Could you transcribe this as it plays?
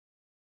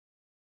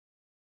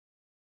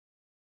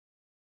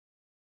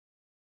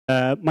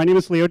My name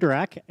is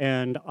Dirac,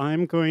 and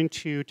I'm going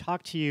to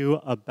talk to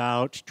you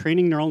about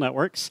training neural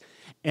networks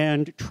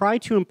and try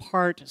to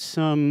impart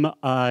some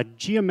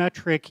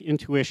geometric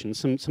intuition,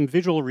 some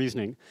visual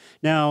reasoning.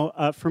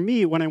 Now, for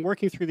me, when I'm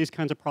working through these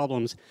kinds of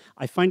problems,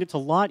 I find it's a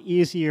lot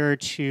easier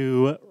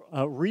to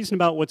reason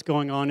about what's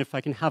going on if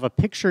I can have a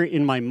picture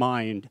in my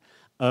mind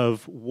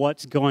of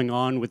what's going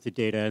on with the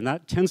data, and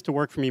that tends to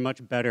work for me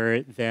much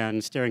better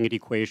than staring at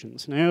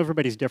equations. And I know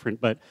everybody's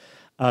different, but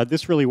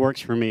this really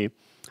works for me.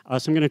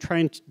 So I'm going to try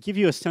and give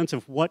you a sense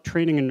of what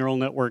training a neural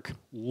network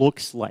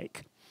looks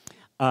like.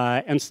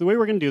 And so the way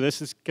we're going to do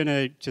this is going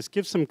to just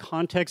give some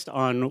context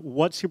on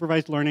what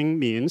supervised learning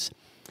means,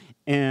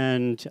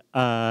 and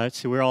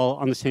so we're all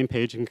on the same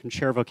page and can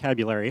share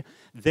vocabulary.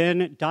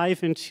 Then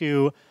dive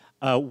into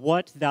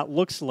what that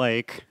looks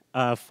like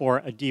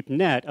for a deep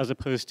net as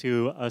opposed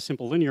to a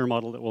simple linear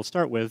model that we'll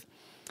start with,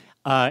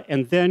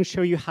 and then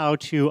show you how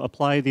to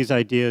apply these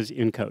ideas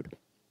in code.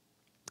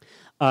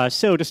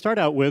 So to start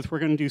out with, we're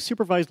going to do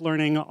supervised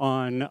learning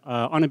on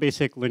a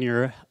basic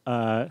linear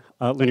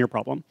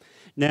problem.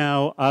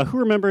 Now, who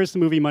remembers the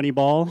movie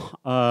Moneyball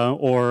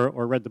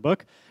or read the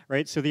book,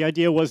 right? So the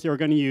idea was they were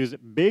going to use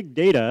big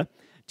data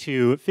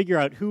to figure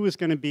out who was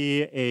going to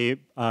be a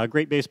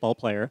great baseball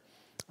player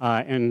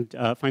and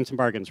find some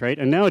bargains, right?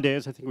 And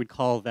nowadays, I think we'd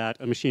call that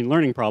a machine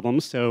learning problem.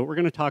 So we're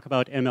going to talk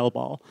about ML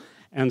ball.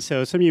 And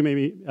so some of you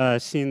may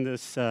have seen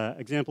this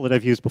example that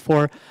I've used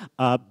before,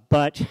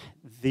 but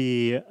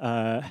the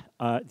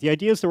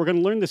idea is that we're going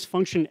to learn this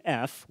function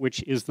f,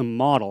 which is the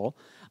model,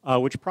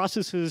 which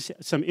processes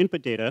some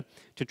input data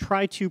to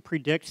try to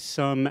predict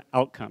some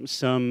outcomes,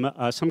 some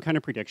kind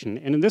of prediction.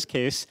 And in this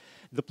case,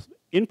 the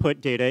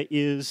input data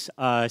is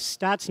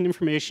stats and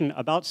information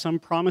about some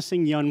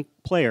promising young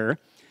player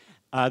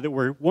that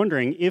we're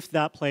wondering if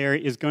that player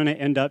is going to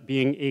end up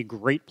being a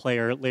great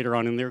player later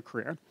on in their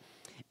career.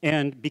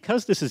 And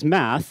because this is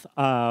math,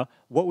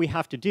 what we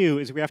have to do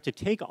is we have to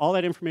take all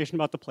that information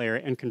about the player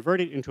and convert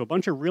it into a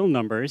bunch of real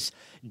numbers,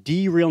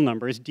 real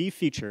numbers,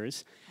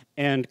 features,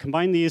 and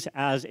combine these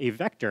as a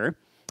vector,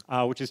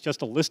 which is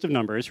just a list of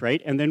numbers,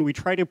 right? And then we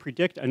try to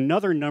predict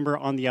another number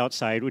on the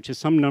outside, which is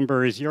some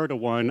number 0 to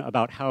 1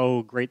 about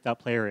how great that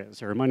player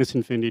is, or minus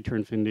infinity to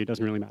infinity,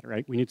 doesn't really matter,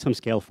 right? We need some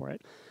scale for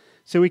it.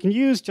 So we can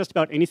use just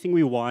about anything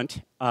we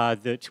want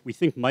that we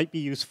think might be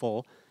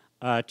useful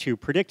to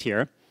predict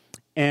here,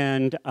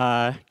 and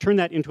turn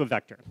that into a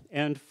vector.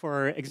 And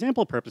for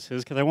example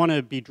purposes, because I want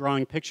to be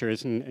drawing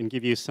pictures and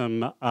give you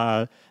some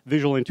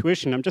visual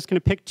intuition, I'm just going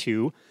to pick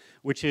two,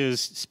 which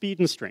is speed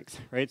and strength,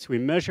 right? So we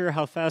measure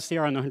how fast they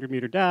are on the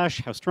 100-meter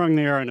dash, how strong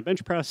they are on a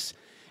bench press,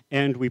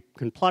 and we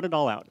can plot it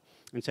all out.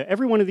 And so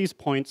every one of these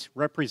points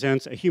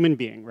represents a human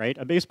being, right?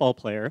 A baseball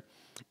player.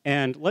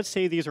 And let's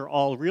say these are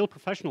all real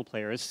professional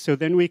players, so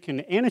then we can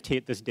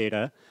annotate this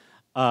data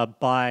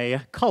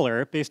by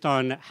color based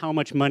on how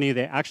much money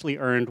they actually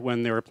earned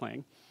when they were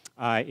playing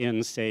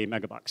in, say,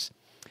 megabucks.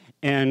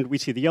 And we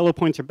see the yellow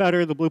points are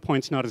better, the blue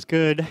points not as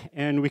good,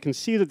 and we can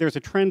see that there's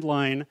a trend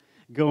line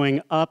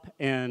going up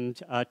and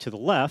to the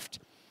left,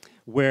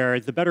 where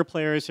the better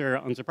players are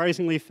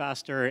unsurprisingly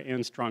faster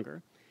and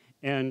stronger.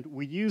 And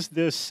we use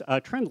this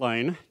trend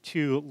line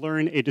to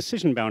learn a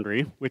decision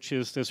boundary, which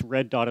is this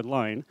red dotted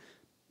line.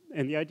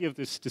 And the idea of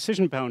this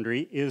decision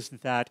boundary is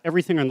that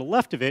everything on the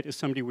left of it is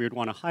somebody we would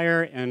want to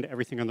hire, and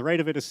everything on the right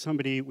of it is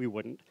somebody we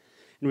wouldn't.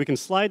 And we can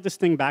slide this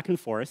thing back and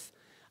forth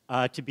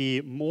to be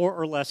more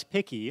or less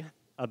picky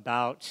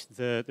about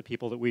the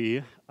people that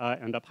we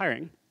end up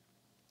hiring,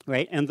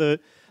 right? And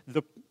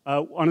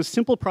on a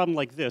simple problem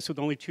like this, with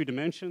only 2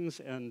 dimensions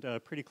and a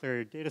pretty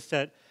clear data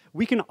set,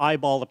 we can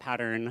eyeball the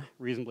pattern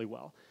reasonably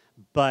well.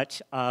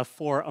 But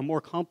for a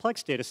more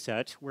complex data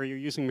set, where you're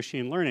using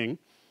machine learning,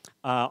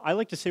 I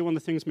like to say one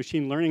of the things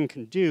machine learning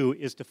can do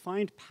is to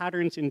find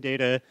patterns in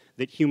data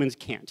that humans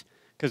can't,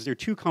 because they're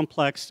too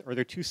complex or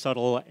they're too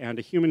subtle, and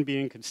a human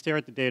being could stare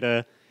at the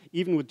data,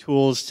 even with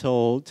tools,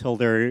 till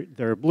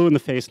they're blue in the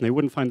face and they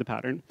wouldn't find the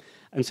pattern.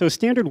 And so a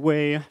standard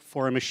way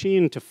for a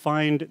machine to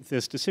find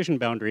this decision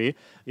boundary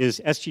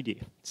is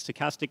SGD,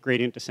 stochastic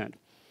gradient descent.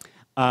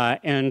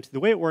 And the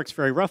way it works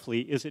very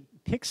roughly is it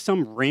picks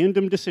some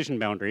random decision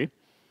boundary,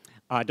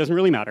 it doesn't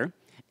really matter,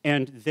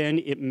 and then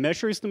it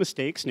measures the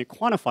mistakes and it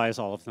quantifies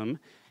all of them,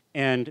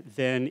 and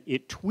then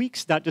it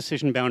tweaks that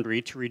decision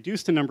boundary to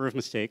reduce the number of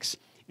mistakes,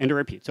 and it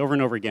repeats over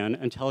and over again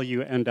until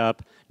you end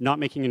up not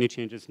making any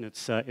changes, and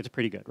it's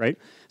pretty good, right?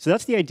 So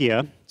that's the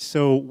idea.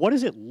 So what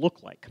does it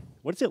look like?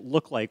 What does it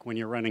look like when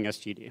you're running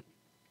SGD?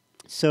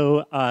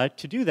 So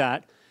to do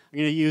that, I'm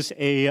going to use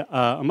a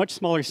much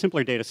smaller,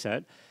 simpler data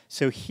set.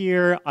 So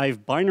here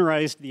I've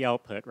binarized the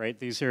output, right?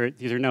 These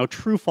are now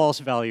true-false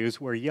values,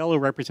 where yellow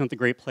represent the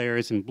great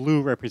players and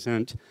blue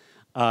represent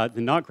the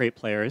not great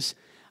players.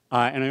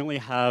 And I only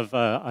have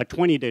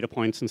 20 data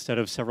points instead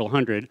of several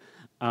hundred,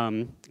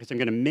 because I'm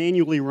going to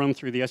manually run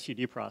through the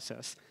SGD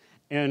process.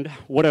 And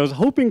what I was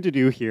hoping to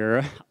do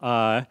here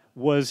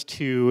was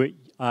to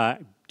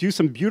do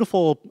some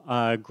beautiful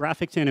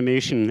graphics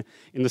animation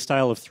in the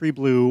style of 3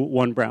 blue,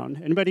 1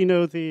 brown. Anybody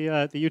know the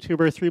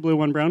YouTuber 3 blue,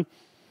 1 brown?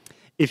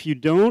 If you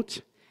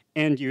don't,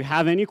 and you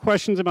have any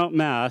questions about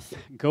math,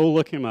 go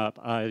look him up.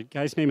 The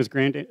guy's name is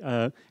Grant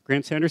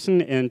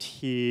Sanderson, and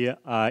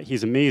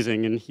he's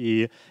amazing, and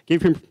he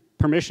gave him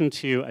permission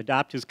to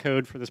adapt his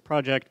code for this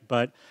project,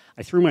 but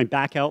I threw my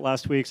back out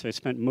last week, so I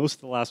spent most of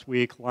the last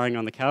week lying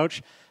on the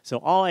couch. So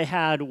all I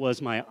had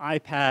was my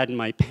iPad and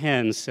my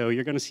pen, so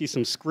you're going to see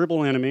some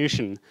scribble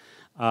animation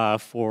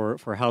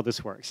for how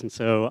this works. And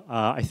so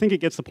I think it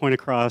gets the point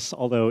across,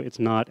 although it's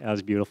not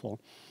as beautiful.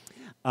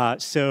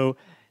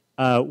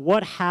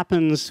 What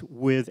happens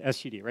with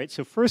SGD, right?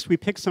 So first we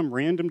pick some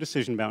random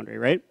decision boundary,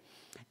 right?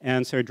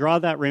 And so I draw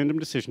that random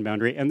decision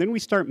boundary, and then we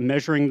start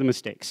measuring the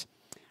mistakes,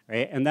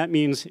 right? And that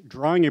means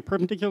drawing a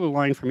perpendicular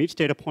line from each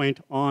data point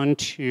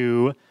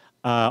onto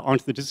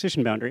the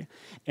decision boundary.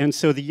 And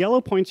so the yellow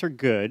points are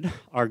good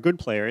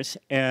players,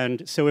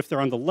 and so if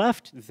they're on the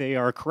left, they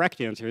are correct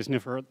answers, and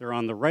if they're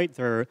on the right,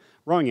 they're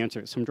wrong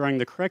answers. So I'm drawing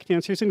the correct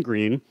answers in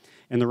green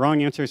and the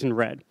wrong answers in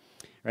red.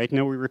 Right,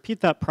 now we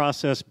repeat that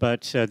process,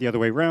 but the other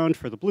way around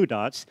for the blue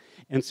dots.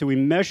 And so we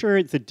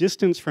measure the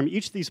distance from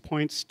each of these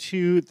points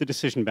to the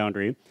decision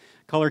boundary,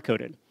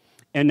 color-coded.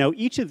 And now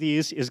each of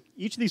these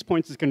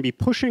points is going to be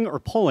pushing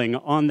or pulling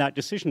on that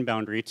decision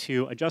boundary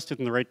to adjust it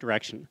in the right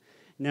direction.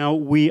 Now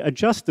we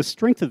adjust the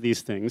strength of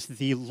these things.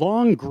 The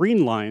long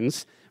green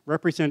lines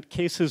represent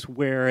cases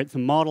where the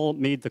model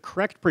made the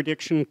correct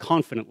prediction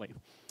confidently,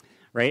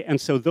 right? And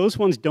so those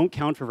ones don't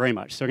count for very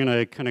much. So we're going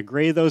to kind of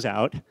gray those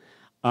out,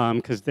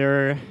 because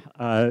they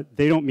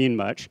don't mean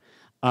much.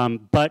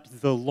 But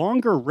the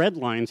longer red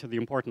lines are the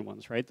important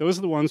ones, right? Those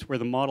are the ones where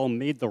the model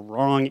made the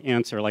wrong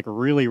answer, like a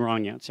really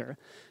wrong answer.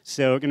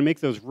 So we're going to make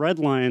those red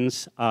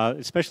lines,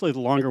 especially the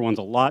longer ones,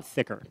 a lot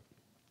thicker.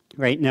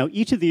 Right? Now,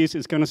 each of these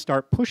is going to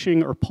start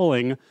pushing or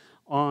pulling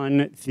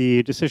on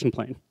the decision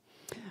plane.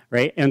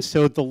 Right? And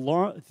so the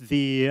longer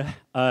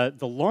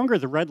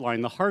the red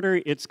line, the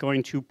harder it's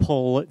going to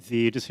pull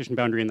the decision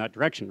boundary in that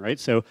direction, right?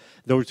 So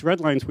those red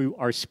lines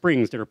are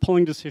springs that are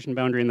pulling decision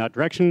boundary in that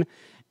direction,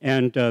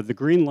 and the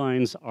green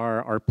lines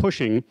are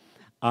pushing,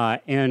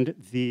 and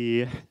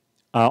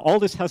all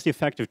this has the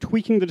effect of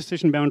tweaking the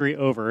decision boundary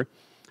over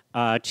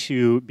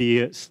to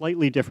be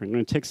slightly different. I'm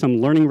going to take some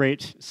learning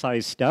rate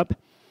size step.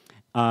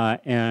 I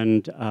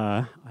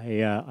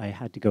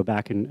had to go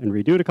back and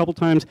redo it a couple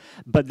times,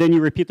 but then you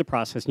repeat the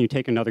process and you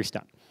take another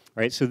step,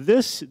 right? So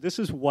this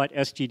is what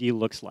SGD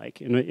looks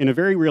like. In a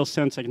very real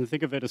sense, I can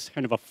think of it as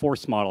kind of a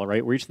force model,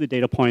 right? Where each of the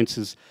data points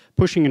is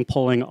pushing and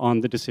pulling on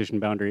the decision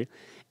boundary.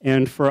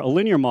 And for a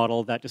linear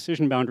model, that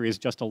decision boundary is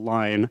just a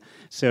line,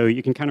 so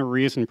you can kind of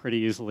reason pretty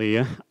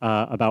easily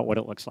about what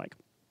it looks like.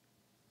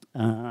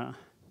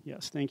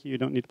 Yes, thank you.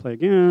 Don't need to play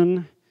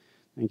again.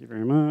 Thank you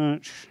very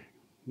much.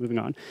 Moving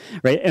on,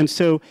 right? And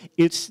so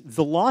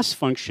the loss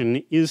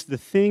function is the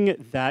thing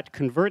that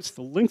converts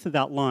the length of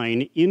that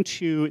line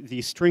into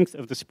the strength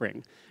of the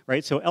spring,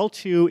 right? So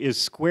L2 is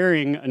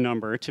squaring a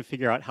number to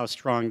figure out how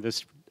strong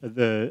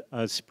the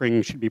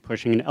spring should be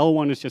pushing, and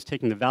L1 is just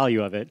taking the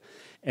value of it.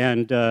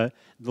 And the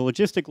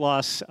logistic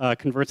loss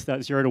converts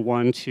that 0 to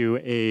 1 to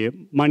a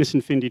minus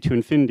infinity to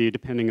infinity,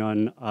 depending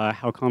on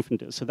how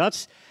confident it is. So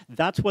that's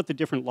what the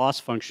different loss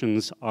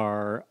functions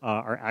are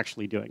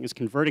actually doing, is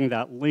converting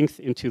that length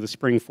into the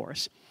spring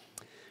force.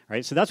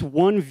 Right? So that's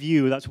one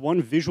view, that's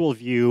one visual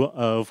view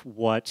of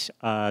what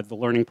the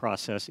learning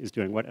process is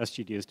doing, what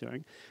SGD is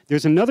doing.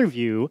 There's another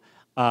view,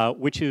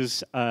 which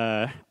is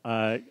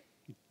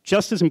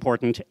just as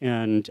important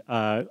and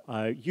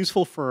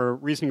useful for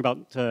reasoning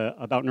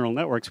about neural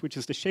networks, which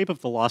is the shape of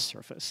the loss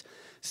surface.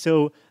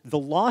 So the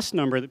loss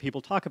number that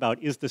people talk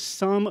about is the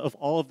sum of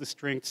all of the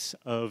strengths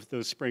of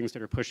those springs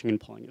that are pushing and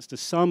pulling. It's the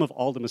sum of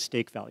all the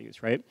mistake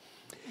values, right?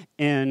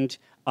 And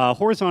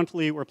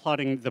horizontally, we're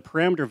plotting the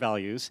parameter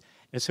values.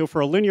 And so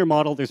for a linear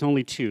model, there's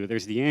only two.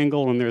 There's the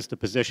angle and there's the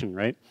position,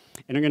 right?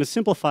 And I'm going to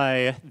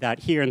simplify that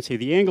here and say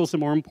the angle is the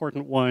more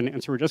important one,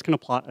 and so we're just going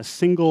to plot a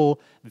single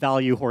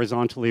value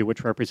horizontally,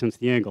 which represents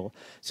the angle.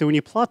 So when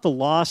you plot the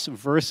loss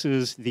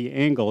versus the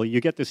angle,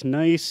 you get this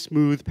nice,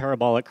 smooth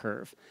parabolic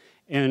curve.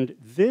 And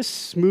this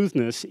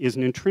smoothness is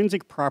an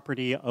intrinsic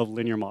property of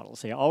linear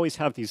models. They always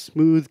have these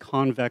smooth,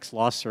 convex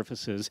loss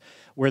surfaces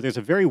where there's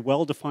a very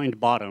well-defined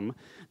bottom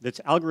that's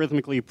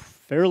algorithmically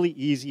fairly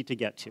easy to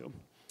get to.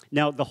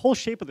 Now, the whole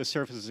shape of the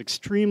surface is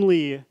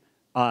extremely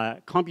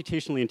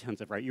computationally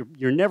intensive, right?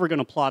 You're never going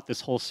to plot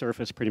this whole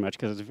surface pretty much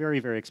because it's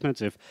very, very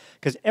expensive,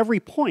 because every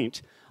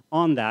point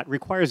on that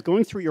requires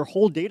going through your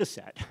whole data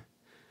set,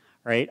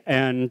 right?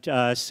 And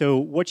so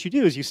what you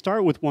do is you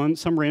start with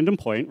some random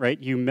point, right?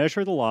 You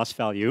measure the loss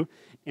value,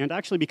 and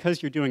actually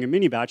because you're doing a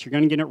mini batch, you're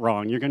going to get it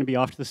wrong. You're going to be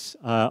off to this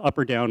up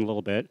or down a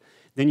little bit.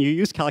 Then you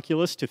use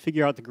calculus to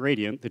figure out the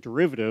gradient, the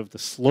derivative, the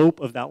slope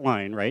of that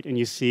line, right? And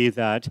you see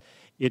that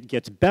it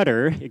gets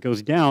better, it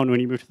goes down when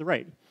you move to the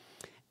right.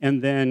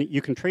 And then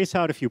you can trace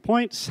out a few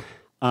points,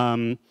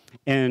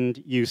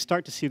 and you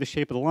start to see the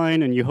shape of the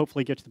line, and you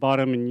hopefully get to the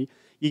bottom, and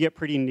you get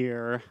pretty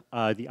near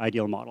the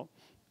ideal model.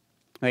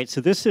 Right,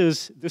 so this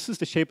is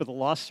the shape of the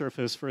loss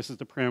surface versus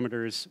the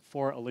parameters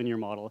for a linear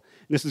model.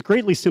 And this is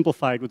greatly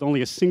simplified with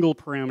only a single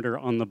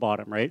parameter on the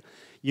bottom, right?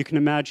 You can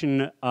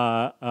imagine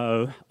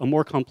a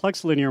more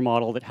complex linear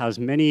model that has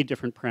many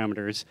different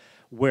parameters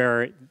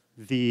where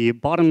the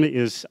bottom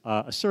is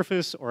a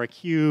surface or a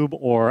cube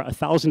or a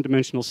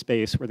 1,000-dimensional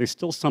space where there's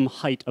still some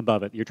height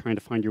above it. You're trying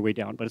to find your way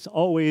down. But it's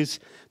always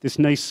this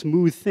nice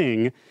smooth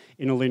thing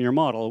in a linear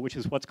model, which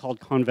is what's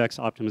called convex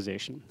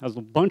optimization. It has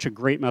a bunch of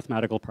great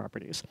mathematical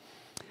properties.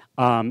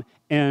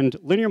 And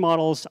linear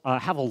models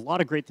have a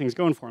lot of great things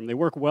going for them. They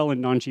work well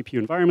in non-GPU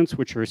environments,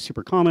 which are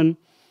super common.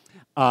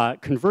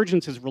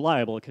 Convergence is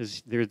reliable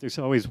because there's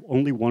always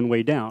only one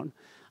way down.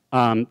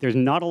 There's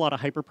not a lot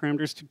of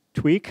hyperparameters to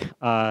tweak.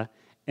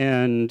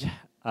 And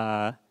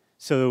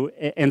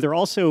they're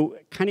also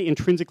kind of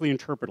intrinsically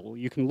interpretable.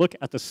 You can look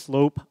at the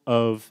slope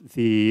of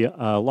the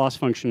loss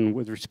function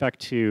with respect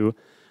to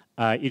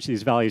each of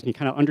these values, and you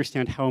kind of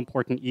understand how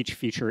important each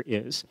feature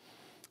is.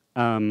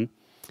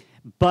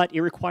 But it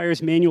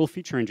requires manual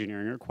feature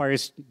engineering. It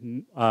requires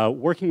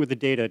working with the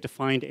data to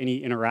find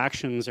any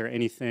interactions or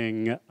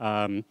anything,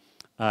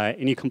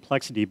 any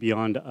complexity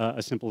beyond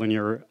a simple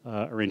linear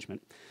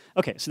arrangement.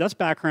 Okay, so that's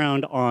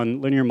background on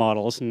linear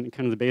models and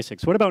kind of the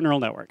basics. What about neural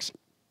networks?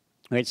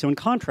 Right, so in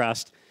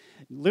contrast,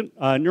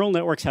 neural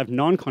networks have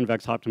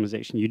non-convex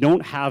optimization. You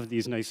don't have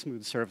these nice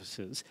smooth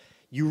surfaces.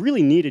 You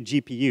really need a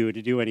GPU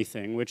to do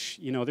anything, which,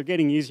 you know, they're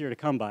getting easier to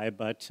come by,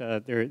 but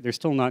they're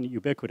still not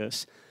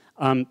ubiquitous.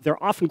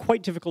 They're often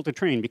quite difficult to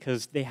train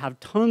because they have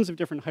tons of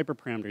different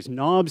hyperparameters,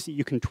 knobs that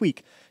you can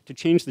tweak to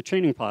change the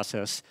training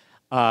process.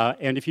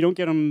 And if you don't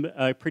get them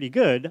pretty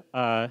good,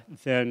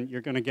 then you're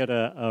going to get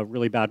a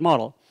really bad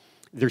model.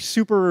 They're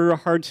super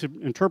hard to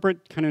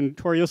interpret, kind of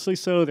notoriously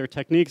so. They're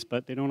techniques,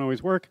 but they don't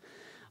always work.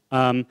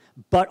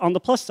 But on the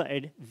plus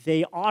side,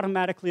 they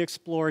automatically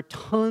explore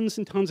tons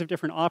and tons of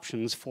different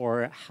options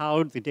for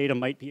how the data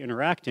might be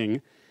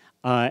interacting.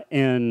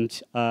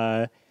 And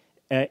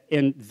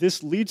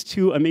this leads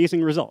to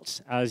amazing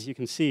results, as you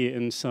can see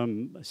in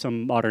some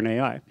modern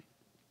AI.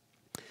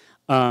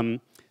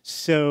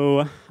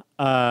 So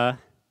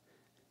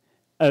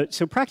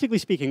practically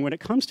speaking, when it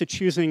comes to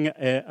choosing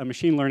a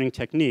machine learning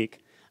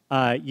technique,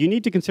 you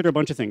need to consider a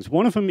bunch of things.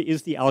 One of them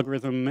is the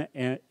algorithm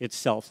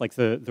itself, like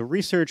the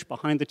research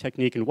behind the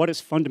technique and what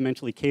it's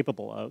fundamentally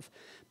capable of.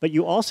 But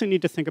you also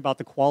need to think about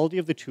the quality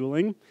of the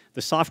tooling,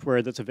 the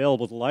software that's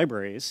available, the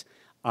libraries,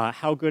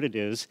 how good it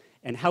is,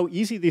 and how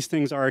easy these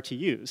things are to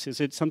use.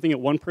 Is it something that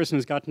one person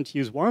has gotten to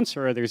use once,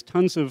 or are there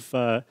tons of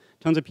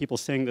people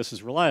saying this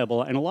is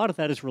reliable? And a lot of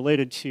that is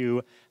related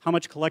to how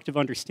much collective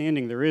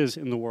understanding there is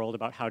in the world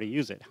about how to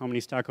use it, how many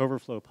Stack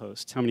Overflow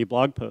posts, how many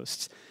blog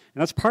posts. And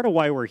that's part of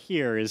why we're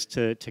here, is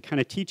to kind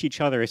of teach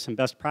each other some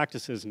best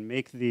practices and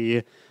make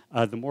the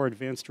more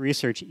advanced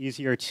research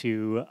easier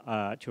to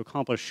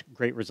accomplish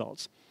great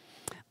results.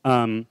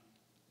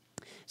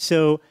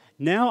 So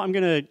now I'm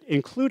going to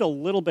include a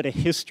little bit of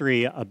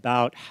history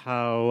about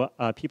how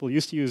people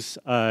used to use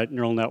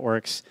neural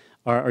networks,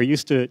 or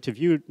used to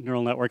view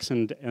neural networks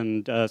and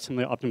some of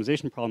the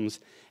optimization problems.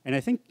 And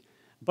I think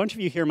a bunch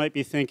of you here might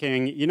be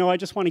thinking, you know, I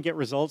just want to get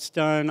results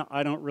done.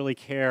 I don't really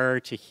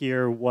care to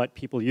hear what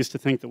people used to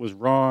think that was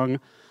wrong.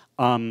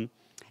 And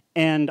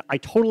I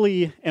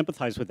totally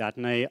empathize with that.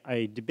 And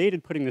I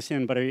debated putting this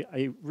in, but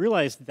I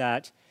realized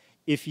that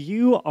if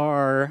you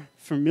are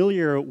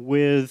familiar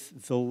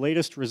with the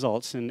latest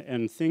results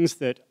and things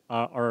that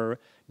are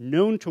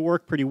known to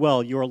work pretty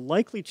well, you are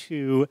likely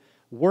to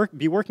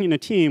be working in a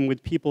team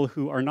with people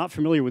who are not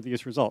familiar with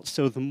these results.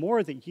 So the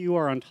more that you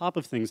are on top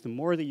of things, the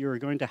more that you're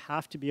going to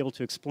have to be able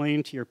to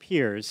explain to your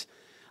peers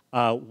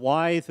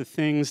why the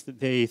things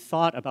that they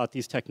thought about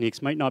these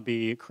techniques might not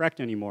be correct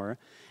anymore.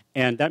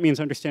 And that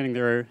means understanding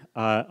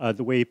the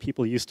way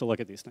people used to look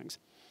at these things.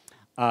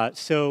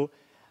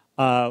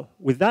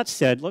 With that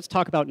said, let's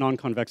talk about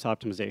non-convex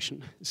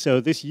optimization. So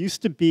this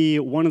used to be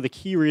one of the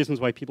key reasons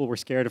why people were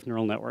scared of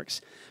neural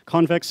networks.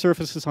 Convex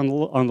surfaces on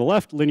the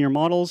left, linear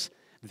models,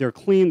 they're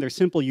clean, they're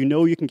simple. You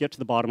know you can get to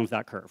the bottom of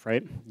that curve,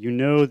 right? You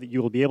know that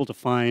you will be able to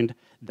find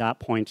that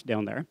point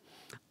down there.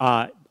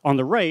 On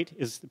the right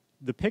is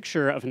the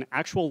picture of an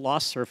actual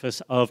loss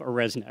surface of a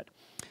ResNet.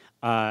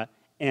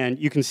 And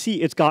you can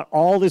see it's got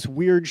all this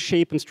weird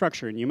shape and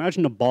structure. And you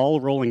imagine a ball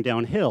rolling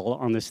downhill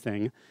on this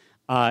thing.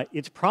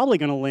 It's probably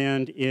going to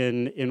land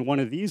in one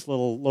of these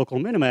little local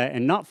minima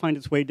and not find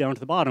its way down to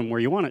the bottom where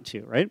you want it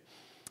to, right?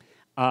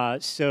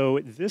 So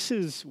this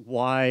is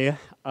why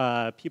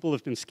people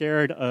have been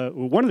scared.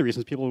 One of the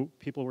reasons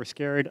people were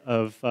scared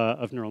of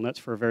neural nets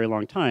for a very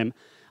long time.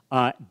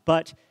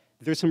 But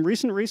there's some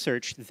recent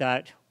research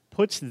that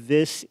puts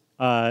this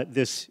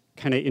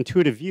kind of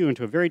intuitive view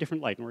into a very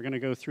different light, and we're going to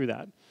go through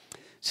that.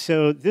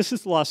 So this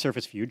is the loss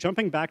surface view.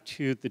 Jumping back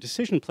to the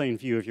decision plane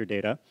view of your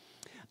data.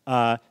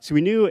 So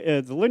we knew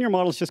the linear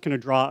model is just going to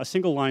draw a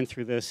single line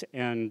through this,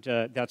 and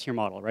that's your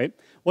model, right?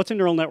 What's a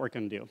neural network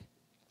going to do?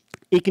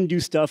 it can do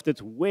stuff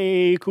that's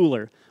way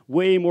cooler,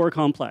 way more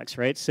complex,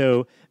 right?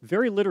 So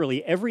very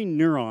literally, every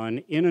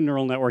neuron in a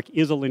neural network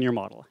is a linear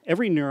model.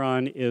 Every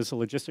neuron is a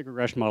logistic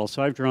regression model.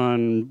 So I've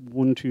drawn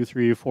 1, 2,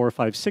 3, 4,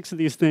 5, 6 of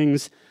these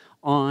things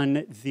on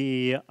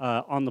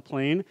the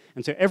plane.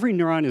 And so every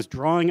neuron is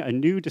drawing a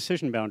new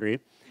decision boundary.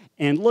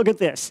 And look at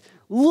this.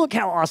 Look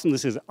how awesome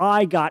this is.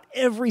 I got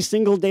every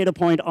single data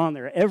point on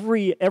there.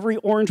 Every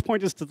orange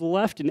point is to the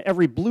left, and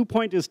every blue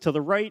point is to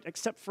the right,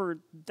 except for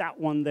that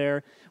one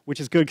there, which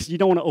is good because you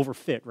don't want to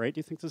overfit, right? Do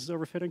you think this is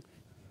overfitting?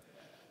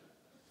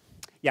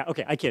 Yeah,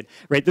 okay, I kid.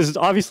 Right, this is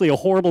obviously a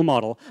horrible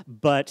model,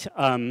 but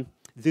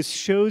this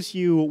shows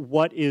you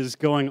what is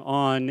going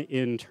on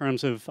in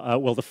terms of,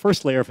 well, the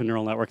first layer of a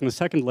neural network, and the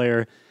second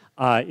layer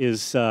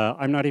is,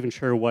 I'm not even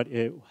sure what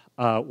it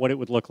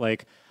would look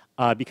like,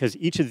 because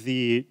each of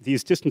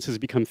these distances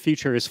become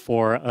features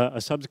for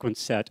a subsequent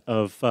set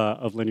of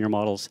linear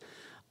models.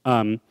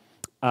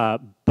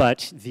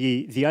 But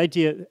the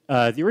idea,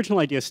 the original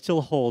idea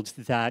still holds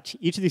that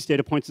each of these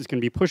data points is going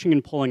to be pushing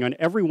and pulling on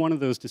every one of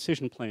those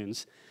decision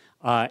planes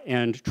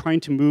and trying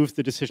to move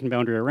the decision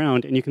boundary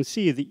around. And you can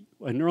see that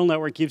a neural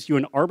network gives you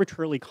an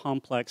arbitrarily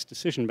complex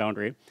decision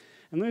boundary.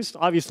 And there's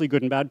obviously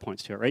good and bad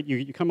points to it, right?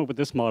 You come up with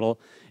this model,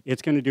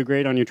 it's going to do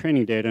great on your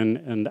training data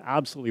and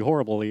absolutely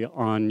horribly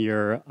on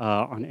your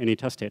on any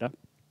test data.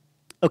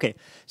 Okay,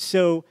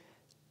 so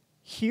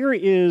here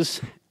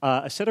is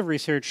a set of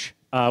research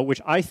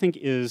which I think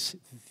is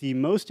the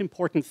most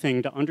important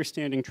thing to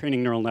understanding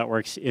training neural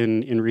networks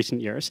in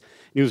recent years.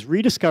 It was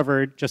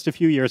rediscovered just a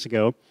few years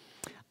ago,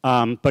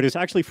 but it was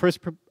actually first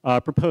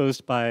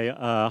proposed by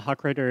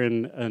Hochreiter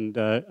and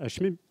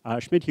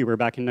Schmidhuber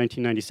back in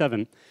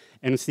 1997.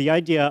 And it's the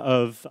idea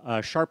of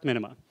sharp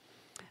minima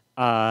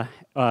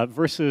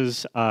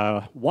versus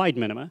wide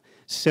minima.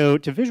 So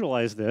to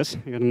visualize this,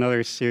 I got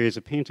another series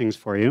of paintings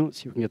for you. Let's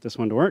see if we can get this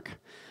one to work.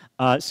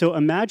 So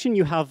imagine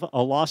you have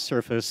a loss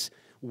surface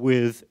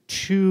with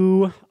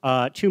two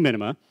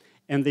minima,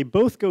 and they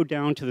both go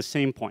down to the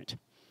same point.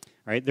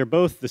 Right? They're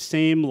both the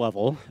same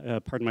level.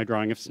 Pardon my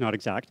drawing if it's not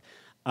exact.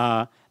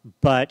 And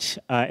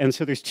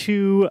so there's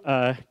two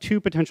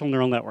potential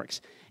neural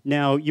networks.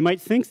 Now, you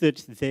might think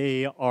that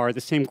they are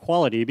the same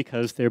quality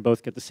because they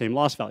both get the same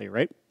loss value,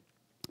 right?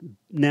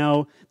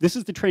 Now, this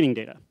is the training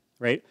data,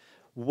 right?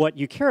 What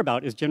you care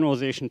about is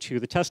generalization to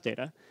the test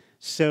data.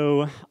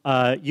 So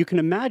you can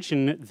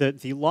imagine that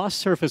the loss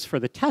surface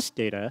for the test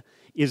data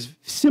is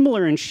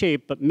similar in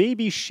shape, but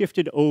maybe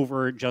shifted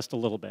over just a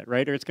little bit,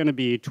 right? Or it's going to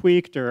be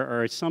tweaked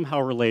or somehow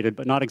related,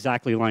 but not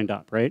exactly lined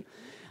up, right?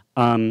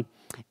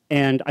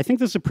 And I think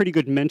this is a pretty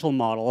good mental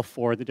model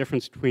for the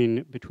difference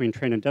between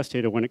train and test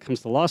data when it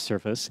comes to loss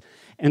surface.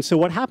 And so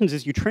what happens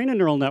is you train a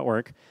neural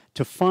network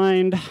to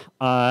find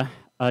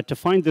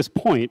this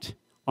point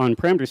on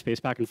parameter space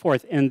back and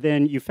forth, and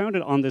then you found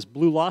it on this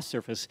blue loss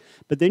surface,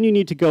 but then you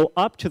need to go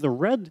up to the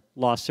red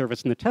loss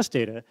surface in the test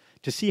data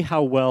to see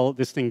how well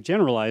this thing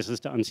generalizes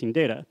to unseen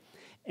data.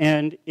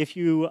 And if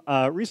you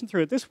reason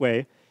through it this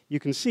way, you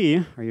can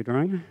see, are you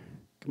drawing?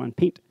 Come on,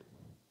 paint.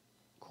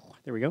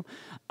 There we go.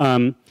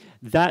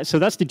 So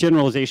that's the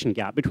generalization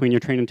gap between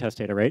your train and test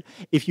data, right?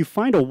 If you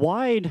find a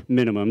wide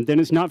minimum, then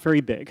it's not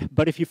very big.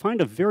 But if you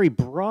find a very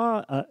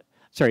broad,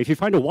 if you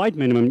find a wide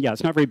minimum, yeah,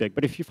 it's not very big.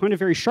 But if you find a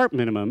very sharp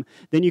minimum,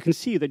 then you can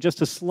see that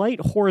just a slight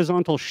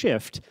horizontal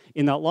shift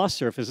in that loss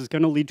surface is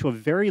going to lead to a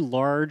very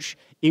large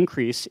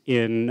increase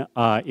in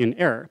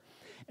error.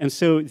 And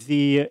so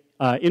the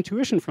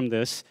intuition from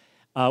this,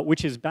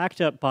 which is backed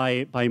up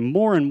by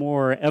more and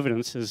more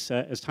evidence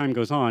as time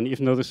goes on,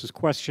 even though this was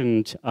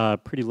questioned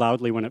pretty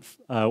loudly when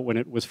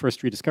it was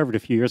first rediscovered a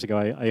few years ago.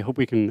 I hope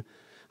we can.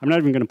 I'm not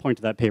even going to point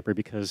to that paper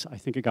because I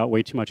think it got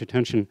way too much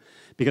attention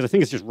because I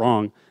think it's just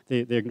wrong. They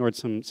ignored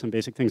some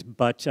basic things.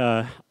 But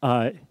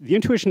the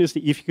intuition is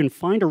that if you can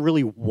find a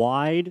really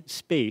wide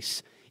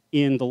space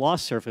in the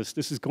loss surface,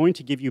 this is going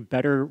to give you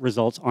better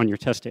results on your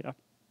test data.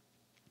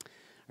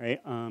 All right,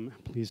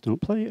 please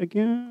don't play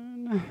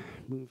again.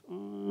 Move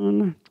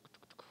on.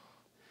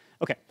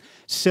 Okay,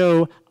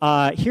 so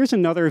here's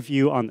another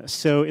view on this.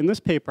 So in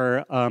this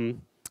paper,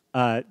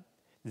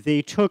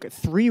 they took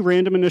 3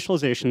 random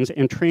initializations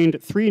and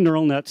trained 3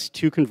 neural nets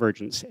to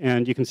convergence.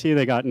 And you can see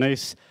they got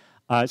nice,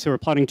 so we're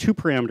plotting 2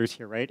 parameters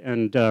here, right?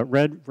 And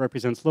red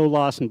represents low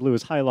loss and blue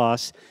is high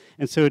loss.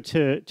 And so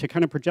to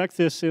kind of project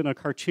this in a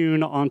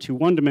cartoon onto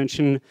one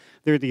dimension,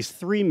 there are these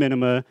 3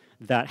 minima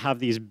that have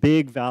these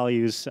big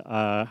values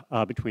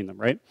between them,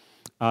 right?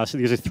 So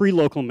these are 3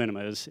 local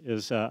minima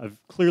is a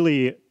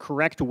clearly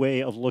correct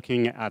way of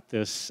looking at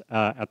this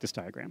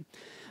diagram.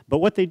 But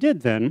what they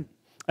did then,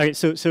 all right,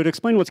 so to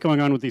explain what's going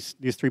on with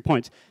these 3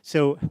 points,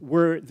 so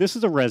this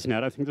is a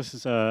ResNet. I think this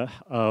is a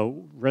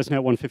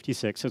ResNet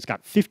 156. So it's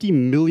got 50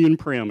 million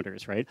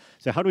parameters, right?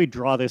 So how do we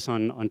draw this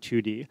on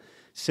 2D?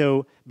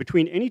 So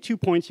between any 2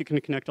 points, you can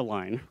connect a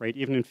line, right?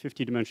 Even in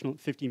 50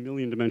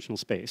 million dimensional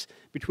space.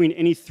 Between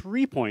any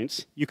 3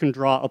 points, you can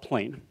draw a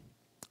plane,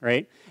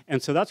 right?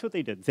 And so that's what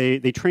they did.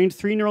 They trained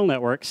 3 neural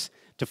networks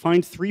to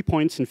find 3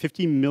 points in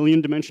 50 million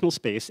dimensional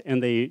space,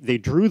 and they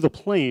drew the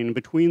plane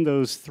between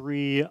those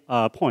 3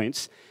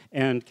 points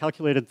and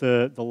calculated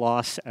the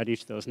loss at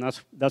each of those. And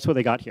that's what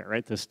they got here,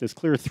 right? This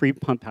clear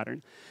 3-pump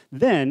pattern.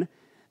 Then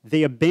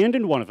they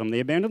abandoned one of them. They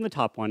abandoned the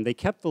top one. They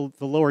kept the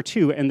lower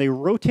 2, and they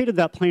rotated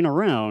that plane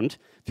around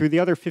through the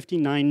other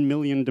 59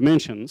 million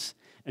dimensions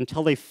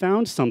until they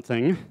found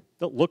something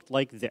that looked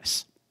like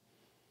this.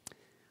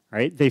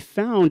 Right? They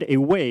found a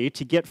way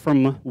to get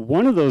from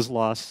one of those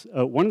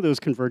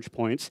converged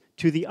points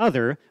to the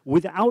other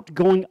without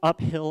going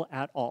uphill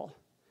at all,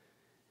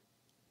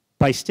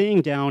 by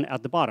staying down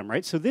at the bottom,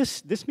 right? So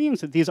this means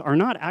that these are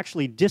not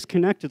actually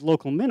disconnected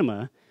local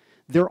minima.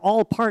 They're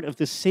all part of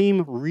the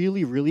same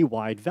really, really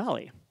wide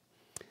valley,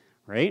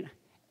 right?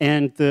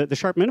 And the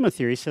sharp minima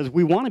theory says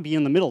we want to be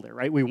in the middle there,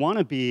 right? We want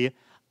to be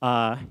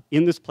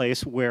in this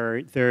place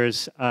where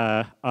there's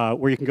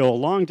where you can go a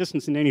long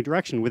distance in any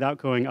direction without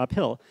going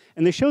uphill.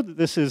 And they showed that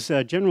this is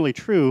generally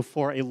true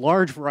for a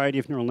large variety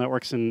of neural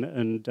networks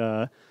and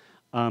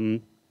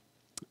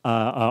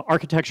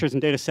architectures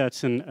and data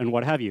sets and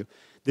what have you.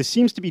 This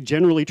seems to be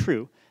generally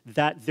true,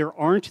 that there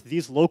aren't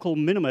these local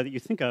minima that you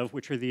think of,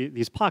 which are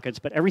these pockets,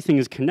 but everything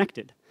is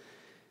connected.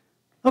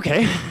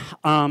 Okay,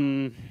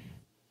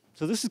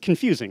 so this is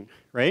confusing,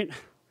 right?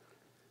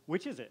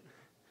 Which is it?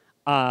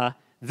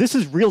 This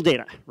is real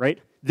data, right?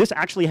 This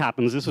actually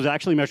happens. This was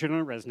actually measured on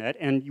a ResNet,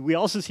 and we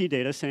also see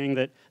data saying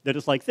that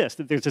it's like this,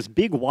 that there's this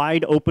big,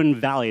 wide open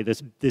valley,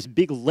 this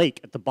big lake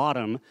at the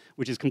bottom,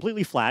 which is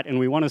completely flat, and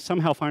we want to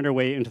somehow find our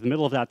way into the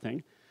middle of that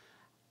thing.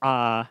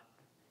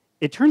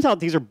 It turns out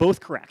these are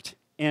both correct.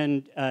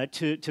 And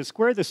to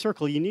square the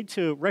circle, you need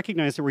to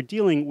recognize that we're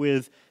dealing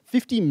with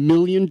 50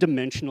 million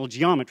dimensional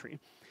geometry,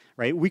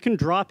 right? We can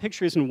draw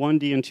pictures in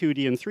 1D and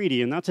 2D and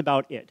 3D, and that's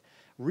about it.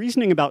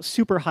 Reasoning about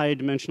super high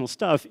dimensional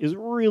stuff is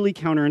really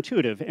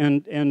counterintuitive.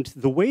 And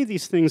the way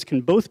these things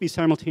can both be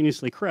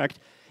simultaneously correct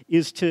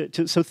is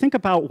so think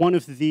about one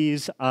of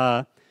these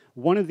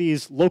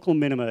local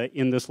minima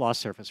in this loss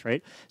surface,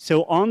 right?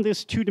 So on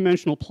this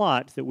 2-dimensional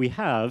plot that we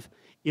have,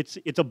 it's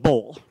a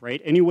bowl, right?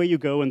 Any way you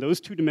go in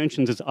those 2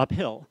 dimensions is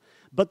uphill.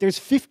 But there's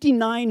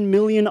 59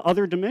 million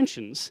other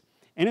dimensions,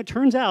 and it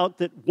turns out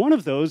that one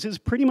of those is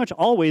pretty much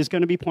always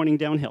going to be pointing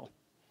downhill,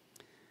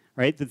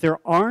 right? That there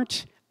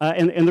aren't,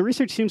 and the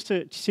research seems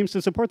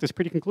to support this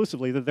pretty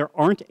conclusively, that there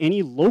aren't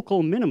any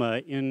local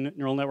minima in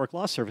neural network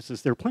loss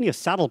surfaces. There are plenty of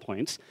saddle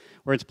points,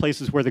 where it's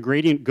places where the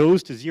gradient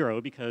goes to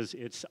 0 because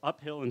it's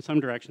uphill in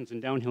some directions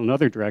and downhill in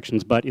other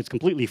directions, but it's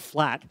completely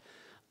flat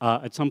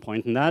at some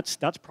point, and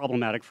that's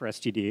problematic for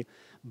SGD.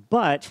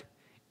 But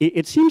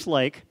it seems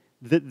like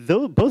that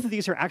both of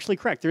these are actually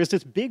correct. There is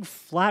this big,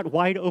 flat,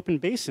 wide open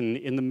basin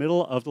in the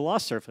middle of the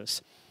loss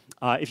surface,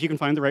 if you can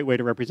find the right way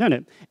to represent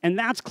it. And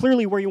that's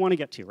clearly where you want to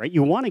get to, right?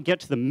 You want to get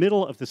to the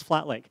middle of this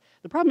flat lake.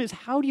 The problem is,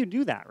 how do you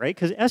do that, right?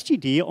 Because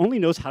SGD only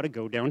knows how to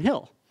go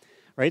downhill,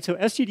 right? So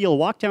SGD will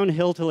walk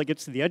downhill till it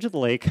gets to the edge of the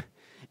lake,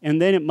 and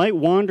then it might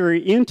wander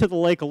into the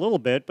lake a little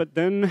bit, but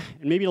then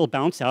maybe it'll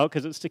bounce out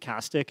because it's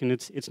stochastic and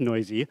it's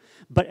noisy.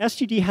 But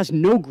SGD has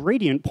no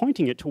gradient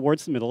pointing it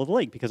towards the middle of the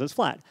lake because it's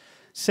flat.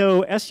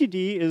 So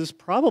SGD is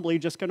probably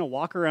just going to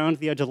walk around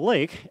the edge of the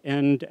lake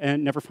and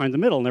never find the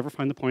middle, never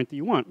find the point that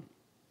you want.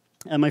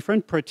 And my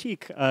friend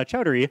Pratik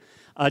Chowdhury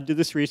did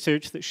this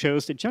research that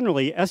shows that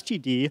generally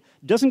SGD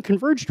doesn't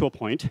converge to a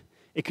point,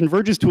 it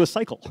converges to a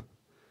cycle,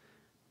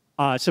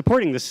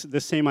 supporting this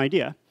same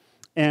idea.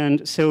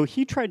 And so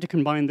he tried to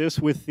combine this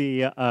with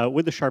the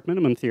sharp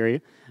minimum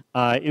theory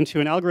into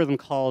an algorithm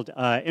called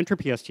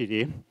entropy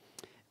SGD,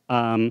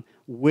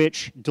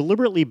 which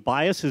deliberately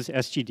biases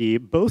SGD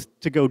both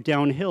to go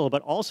downhill,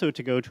 but also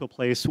to go to a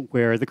place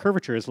where the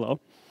curvature is low.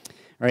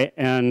 Right?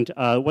 And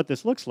what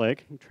this looks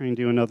like, I'm trying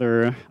to do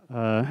another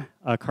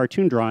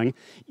cartoon drawing,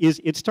 is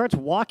it starts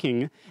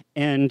walking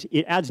and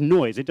it adds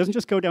noise. It doesn't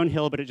just go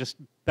downhill, but it just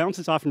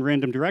bounces off in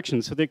random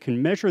directions so that it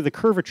can measure the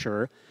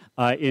curvature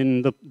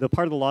in the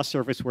part of the loss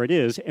surface where it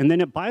is, and then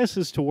it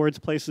biases towards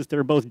places that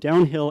are both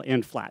downhill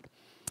and flat.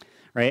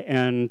 Right?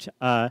 And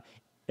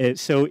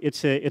so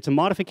it's a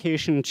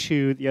modification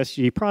to the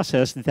SGD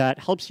process that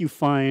helps you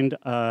find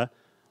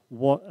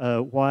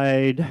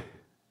wide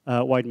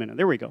minima.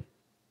 There we go.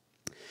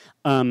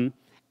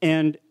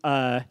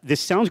 This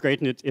sounds great,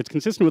 and it's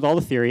consistent with all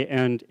the theory,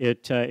 and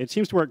it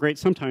seems to work great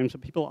sometimes,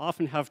 but people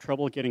often have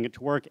trouble getting it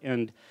to work,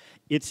 and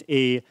it's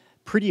a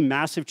pretty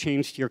massive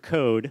change to your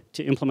code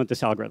to implement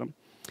this algorithm.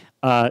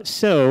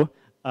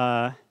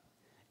 An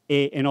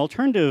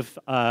alternative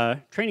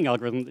training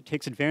algorithm that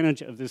takes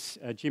advantage of this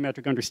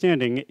geometric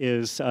understanding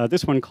is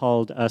this one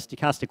called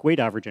stochastic weight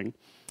averaging.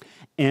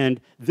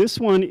 And this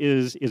one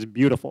is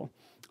beautiful.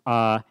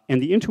 And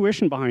the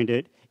intuition behind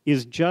it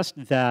is just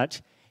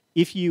that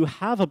if you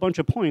have a bunch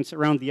of points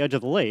around the edge of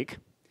the lake,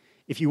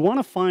 if you want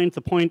to find the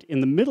point in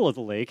the middle of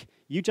the lake,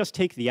 you just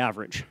take the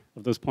average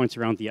of those points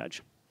around the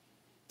edge.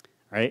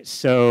 right?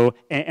 So,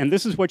 and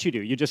this is what you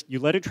do. You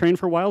let it train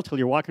for a while till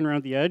you're walking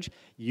around the edge.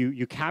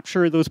 You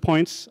capture those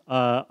points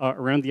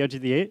around the edge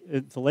of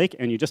the lake,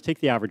 and you just take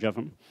the average of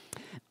them.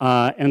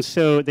 And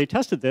so they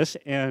tested this,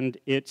 and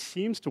it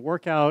seems to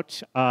work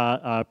out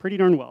pretty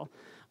darn well.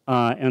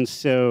 And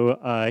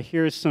so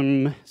here's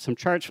some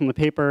charts from the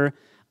paper,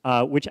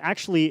 which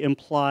actually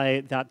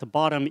imply that the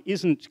bottom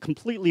isn't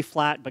completely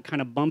flat, but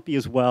kind of bumpy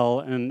as well.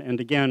 And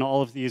again,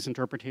 all of these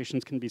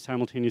interpretations can be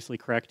simultaneously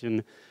correct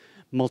in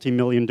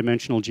multi-million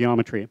dimensional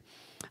geometry.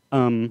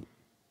 All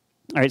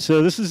right,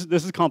 so this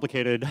is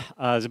complicated.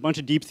 There's a bunch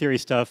of deep theory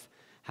stuff.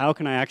 How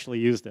can I actually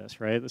use this,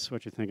 right? This is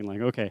what you're thinking,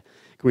 like, okay,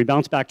 can we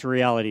bounce back to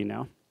reality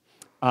now?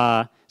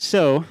 I'll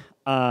show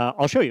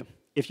you.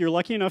 If you're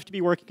lucky enough to be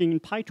working in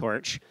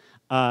PyTorch,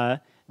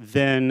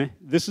 then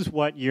this is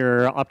what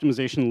your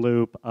optimization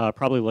loop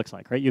probably looks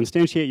like, right? You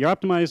instantiate your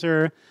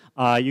optimizer,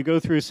 you go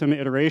through some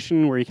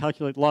iteration where you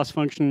calculate the loss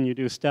function, you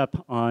do a step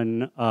on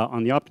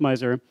the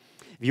optimizer.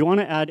 If you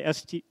want to add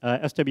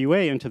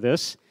SWA into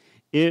this,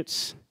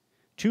 it's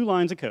 2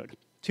 lines of code,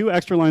 2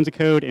 extra lines of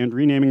code and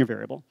renaming a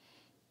variable.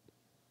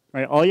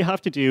 Right? All you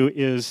have to do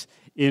is,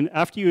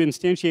 after you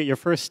instantiate your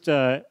first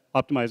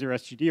optimizer,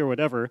 SGD or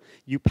whatever,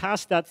 you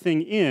pass that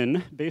thing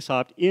in, base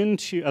opt,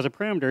 as a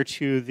parameter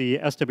to the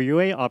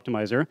SWA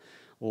optimizer,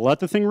 let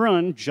the thing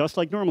run just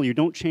like normal. You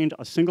don't change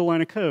a single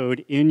line of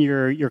code in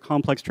your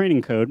complex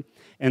training code.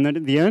 And then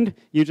at the end,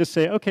 you just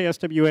say, okay,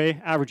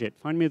 SWA, average it.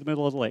 Find me the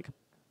middle of the lake.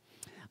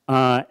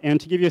 And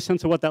to give you a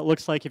sense of what that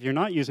looks like if you're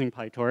not using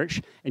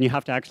PyTorch and you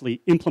have to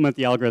actually implement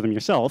the algorithm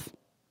yourself,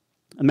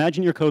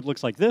 imagine your code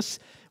looks like this,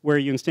 where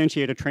you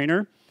instantiate a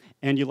trainer,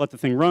 and you let the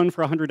thing run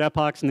for 100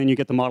 epochs, and then you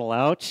get the model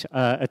out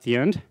at the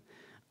end.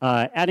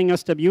 Adding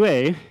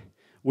SWA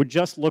would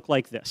just look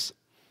like this.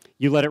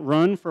 You let it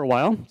run for a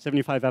while,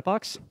 75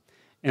 epochs,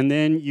 and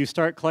then you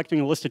start collecting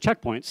a list of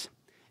checkpoints.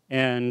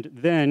 And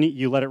then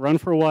you let it run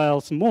for a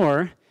while some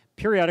more,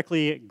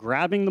 periodically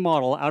grabbing the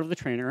model out of the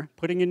trainer,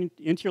 putting it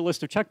into your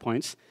list of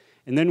checkpoints,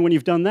 and then when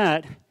you've done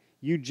that,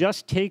 you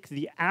just take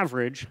the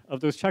average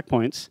of those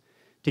checkpoints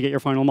to get your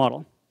final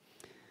model.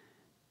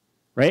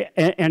 Right?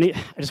 I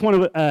just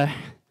want to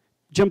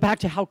jump back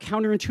to how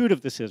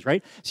counterintuitive this is,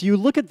 right? So you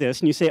look at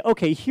this and you say,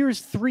 okay,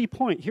 here's 3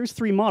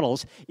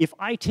 models. If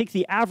I take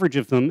the average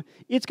of them,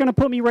 it's going to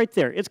put me right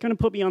there. It's going to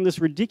put me on this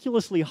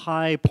ridiculously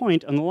high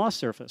point on the loss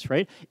surface,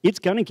 right? It's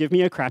going to give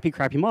me a crappy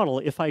model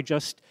if I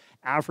just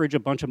average a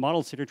bunch of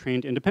models that are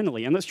trained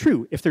independently. And that's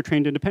true if they're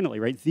trained independently,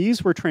 right?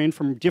 These were trained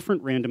from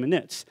different random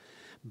inits.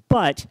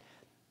 But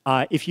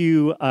if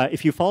you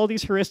follow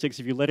these heuristics,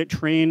 if you let it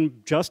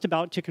train just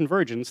about to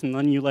convergence, and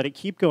then you let it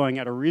keep going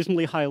at a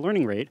reasonably high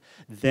learning rate,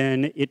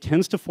 then it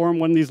tends to form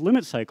one of these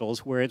limit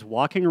cycles where it's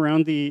walking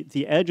around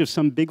the edge of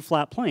some big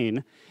flat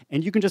plane,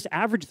 and you can just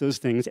average those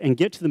things and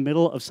get to the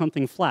middle of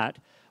something flat,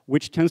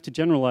 which tends to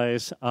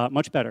generalize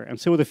much better. And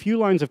so with a few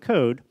lines of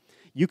code,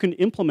 you can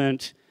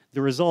implement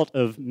the result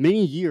of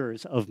many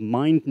years of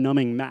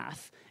mind-numbing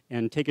math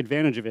and take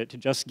advantage of it to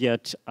just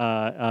get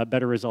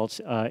better results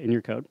in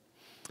your code.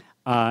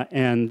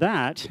 And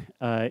that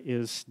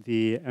is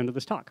the end of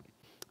this talk.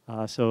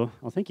 So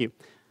I'll thank you.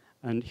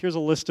 And here's a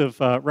list of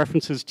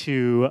references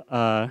to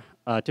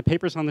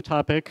papers on the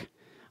topic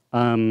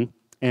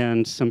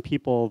and some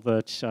people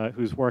that,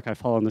 whose work I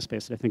follow in this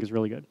space that I think is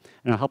really good.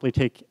 And I'll happily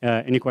take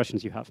any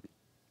questions you have.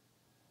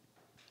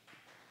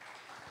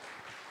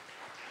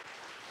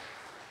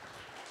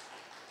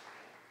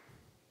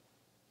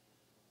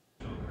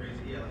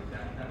 Crazy, yeah,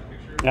 like that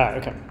picture. Yeah,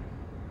 okay.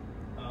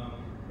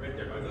 Right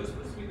there. Are those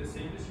supposed to be the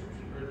same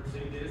distribution or the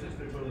same data sets?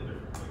 They're totally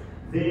different.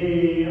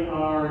 They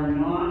are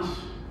not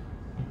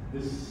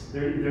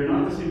they're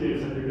not the same data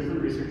set. They're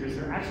different researchers.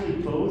 They're actually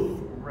both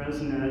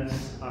ResNets.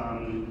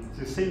 It's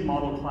the same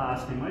model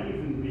class. They might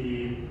even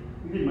be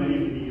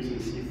using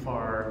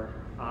CFAR,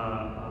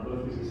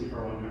 both using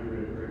CFAR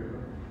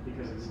 100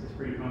 because it's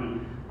pretty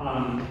common.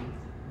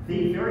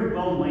 They very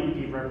well might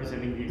be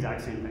representing the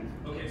exact same thing.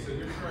 Okay, so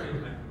here's where I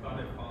thought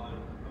I followed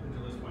up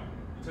until this point.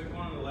 You took the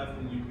one on the left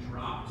and you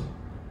dropped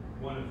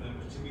one of them,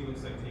 which to me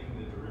looks like taking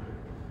the derivative.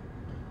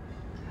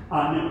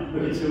 No.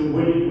 Okay, so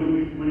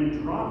when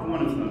it dropped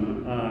one of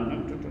them,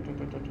 I'm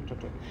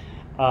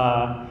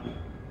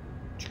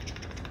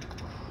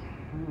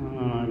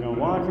going to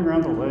walk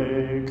around the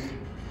lake.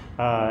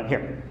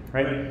 Here,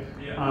 right?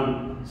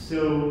 Yeah.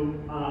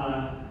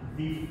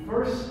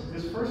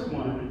 This first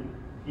one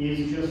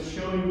is just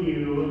showing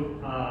you,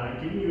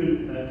 giving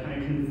you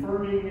kind of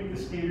confirming the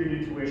standard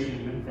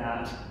intuition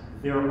that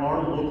there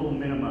are local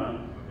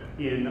minima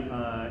in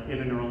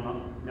a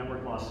neural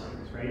network loss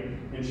surface, right?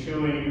 And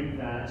showing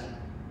that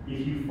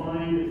if you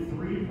find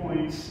 3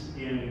 points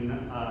in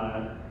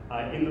the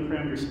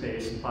parameter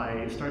space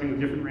by starting with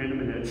different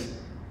random inits,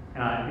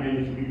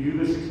 and you do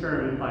this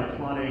experiment by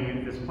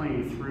plotting this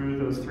plane through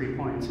those 3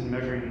 points and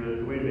measuring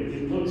the weight of it,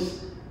 it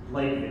looks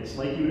like this,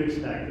 like you would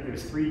expect, that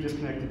there's 3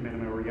 disconnected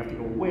minima where you have to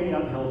go way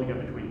uphill to get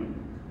between them,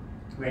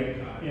 right?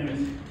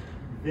 And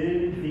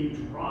then they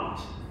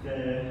dropped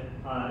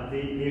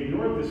they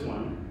ignored this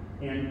one,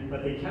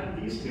 But they kept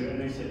these two, and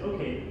they said,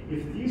 okay,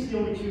 if these are the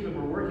only two that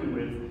we're working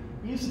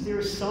with, is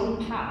there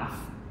some path,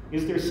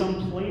 is there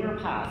some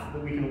planar path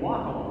that we can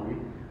walk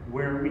along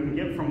where we can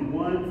get from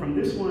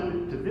this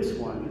one to this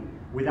one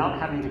without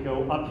having to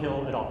go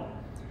uphill at all?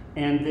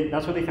 And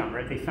that's what they found,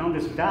 right? They found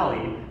this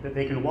valley that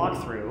they can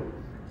walk through,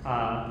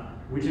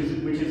 which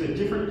is a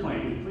different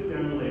plane, completely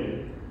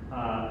unrelated,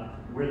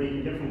 where they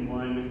can get from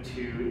one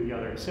to the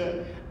other.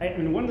 So, I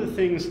mean, one of the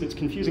things that's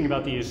confusing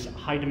about these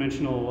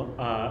high-dimensional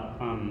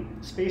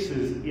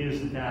spaces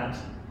is that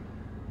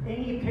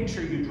any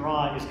picture you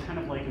draw is kind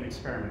of like an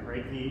experiment,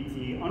 right?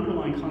 The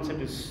underlying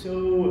concept is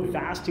so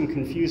vast and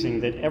confusing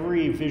that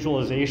every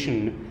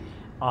visualization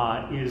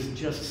is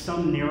just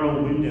some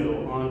narrow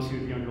window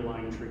onto the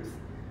underlying truth,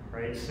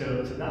 right?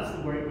 So that's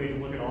the right way to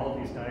look at all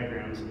of these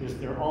diagrams, is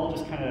they're all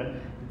just kind of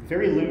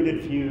very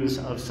limited views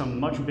of some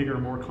much bigger,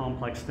 more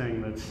complex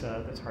thing that's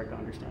hard to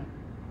understand.